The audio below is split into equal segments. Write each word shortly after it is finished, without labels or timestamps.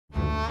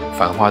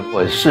繁花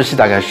我试戏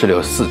大概试了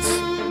有4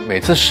次，每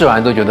次试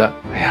完都觉得，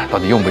哎呀，到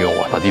底用不用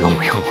我？到底用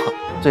不用我？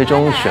最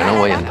终选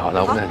了我演陶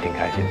陶，真的挺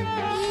开心的。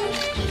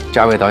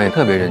家卫导演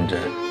特别认真，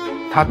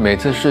他每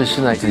次试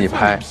戏呢自己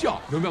拍，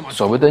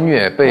所谓的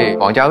虐被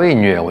王家卫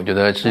虐，我觉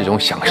得是一种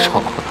享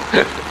受。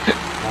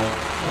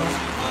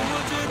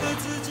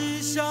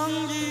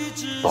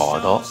宝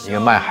刀，一个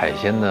卖海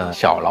鲜的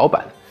小老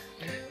板，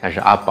但是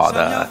阿宝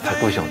的他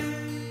不兄弟。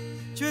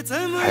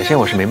海鲜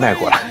我是没卖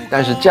过了，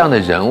但是这样的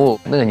人物，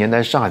那个年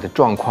代上海的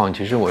状况，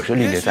其实我是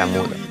历历在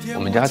目的。我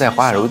们家在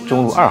淮海路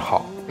中路2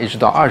号，一直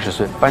到20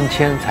岁搬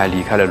迁才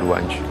离开了卢湾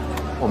区。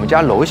我们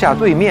家楼下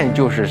对面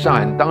就是上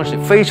海当时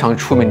非常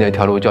出名的一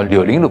条路，叫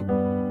柳林路。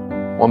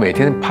我每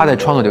天趴在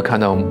窗口就看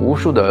到无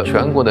数的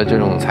全国的这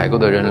种采购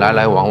的人来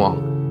来往往。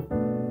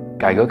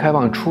改革开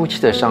放初期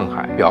的上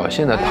海表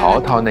现的陶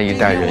陶那一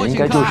代人，应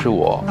该就是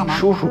我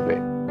叔叔辈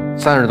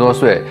，30多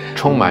岁，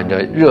充满着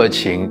热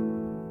情。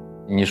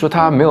你说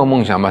他没有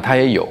梦想吧，他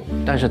也有，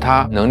但是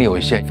他能力有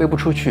限，飞不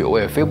出去，我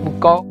也飞不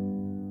高。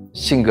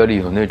性格里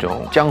有那种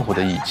江湖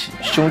的义气、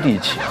兄弟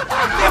情。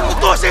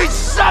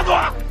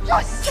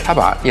他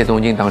把叶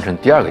东京当成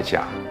第2个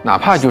家，哪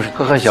怕就是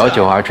喝喝小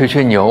酒啊、吹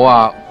吹牛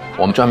啊。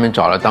我们专门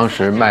找了当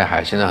时卖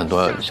海鲜的很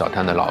多小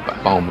摊的老板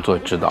帮我们做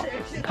指导，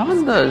他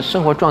们的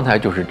生活状态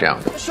就是这样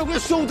的。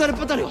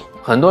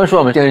很多人说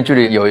我们电视剧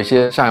里有一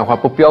些上海话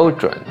不标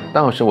准，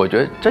但是我觉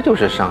得这就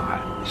是上海。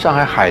上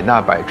海海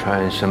纳百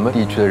川，什么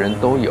地区的人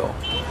都有。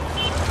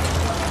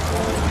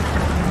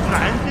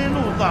南京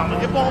路上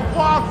一包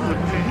瓜子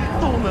皮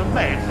都能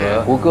卖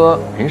钱。胡歌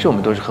平时我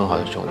们都是很好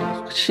的兄弟，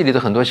戏里的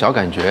很多小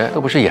感觉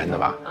都不是演的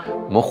吧？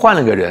我们换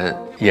了个人，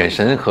眼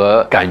神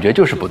和感觉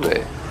就是不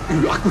对。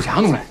阿哥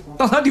想弄来，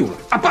当啥丢了？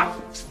阿爸，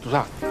做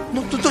啥？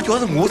侬这叫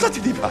是我啥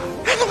地方？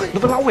哎，侬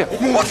不拉我呀？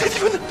我这地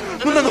方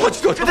侬哪能好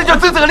去叫？这叫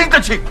真正的领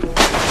得清。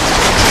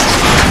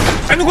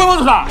哎，侬管我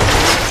做啥？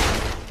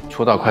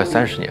出道快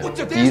30年了，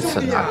第一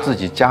次拿自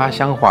己家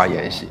乡话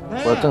演戏，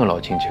我真的老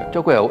亲切。交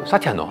关啥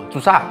天侬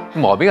做啥？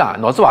毛病啊，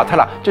脑子瓦特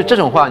了。就这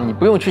种话，你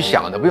不用去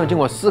想的，不用经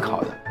过思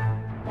考的。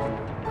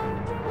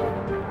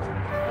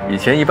以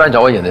前一般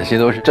找我演的戏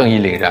都是正义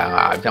凛然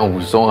啊，像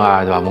武松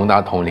啊，对吧？蒙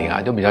大统领啊，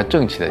就比较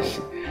正气的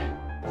戏。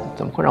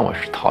怎么会让我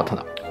是陶陶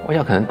呢？我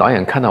想可能导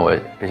演看到我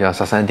比较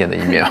撒3点的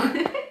一面。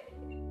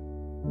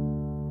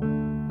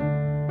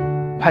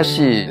拍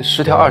戏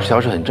10条20条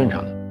是很正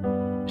常的。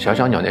小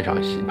小鸟那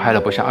场戏拍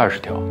了不下20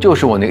条，就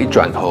是我那一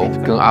转头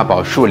跟阿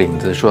宝竖领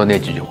子说那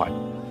几句话，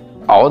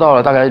熬到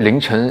了大概凌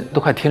晨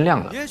都快天亮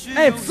了。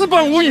哎，资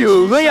本我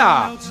有个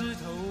呀，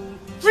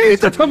非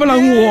得他不让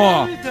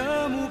我。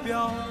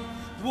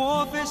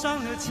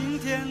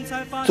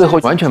最后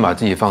完全把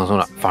自己放松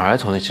了，反而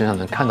从你身上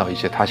能看到一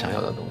些他想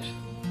要的东西。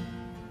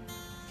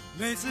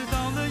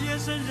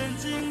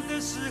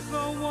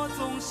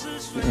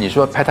你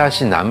说拍他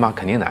戏难吗？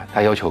肯定难，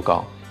他要求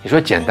高。你说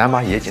简单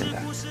吗？也简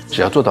单，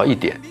只要做到一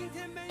点，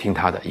听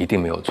他的一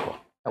定没有错。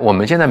我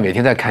们现在每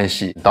天在看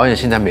戏，导演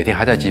现在每天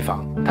还在机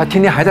房，他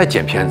天天还在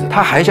剪片子，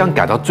他还想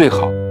改到最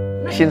好。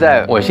现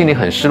在我心里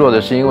很失落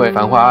的是，因为《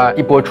繁花》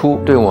一播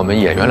出，对我们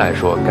演员来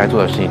说，该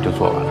做的事情就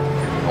做完了。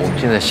我们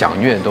现在想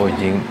虐都已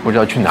经不知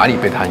道去哪里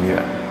被他虐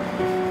了。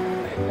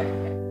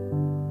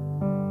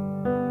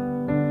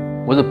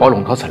我是跑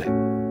龙套出来，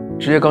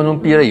职业高中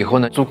毕业了以后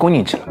呢，做工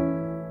人去了。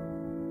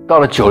到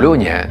了96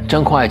年，《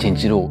真空爱情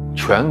记录》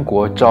全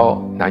国招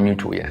男女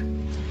主演。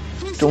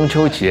中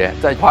秋节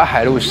在淮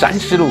海路陕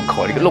西路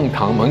口那个弄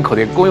堂门口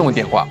的公用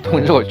电话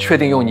通知我确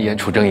定用你演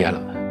楚正演了。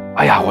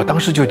哎呀，我当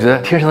时就觉得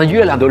天上的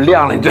月亮都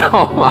亮了，你知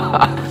道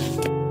吗？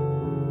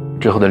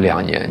之后的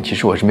2年，其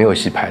实我是没有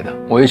戏拍的，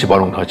我也去跑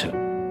龙套去了。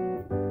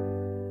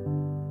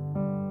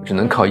只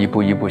能靠一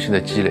部一部戏的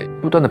积累，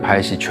不断的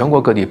拍戏，全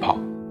国各地跑。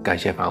感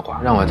谢繁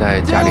华，让我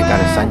在家里待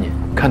了3年，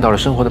看到了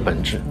生活的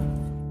本质。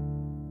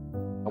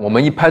我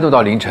们一拍都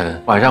到凌晨，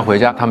晚上回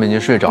家他们已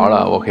经睡着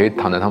了，我可以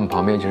躺在他们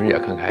旁边，其实也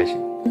很开心。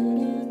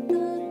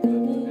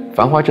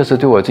繁花这次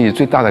对我自己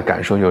最大的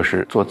感受就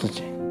是做自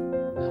己。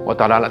我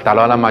打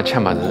了那么欠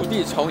嘛子。土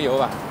地重游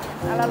啊！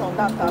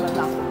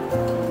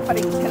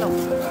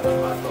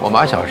我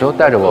妈小时候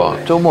带着我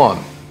周末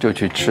就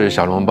去吃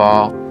小笼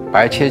包，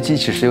白切鸡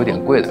其实有点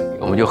贵的，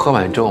我们就喝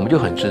碗粥，我们就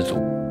很知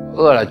足。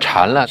饿了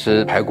馋了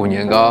吃排骨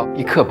年糕，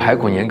一克排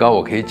骨年糕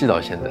我可以记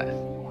到现在。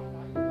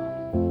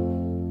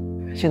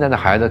现在的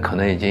孩子可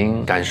能已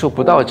经感受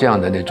不到这样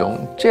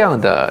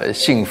的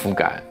幸福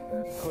感。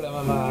后来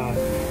妈妈，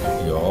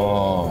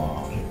哟，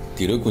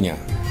第六姑娘，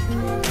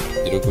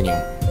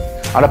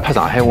阿拉拍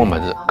上海话么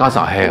子，讲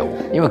上海话，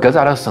因为搿是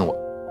阿拉生活，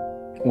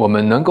我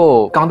们能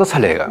够讲得出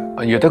来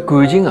的，有的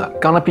感情的，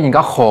讲得比人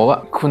家好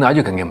的，可能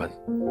也就搿眼么子。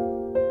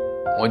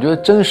我觉得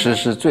真实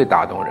是最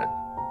打动人。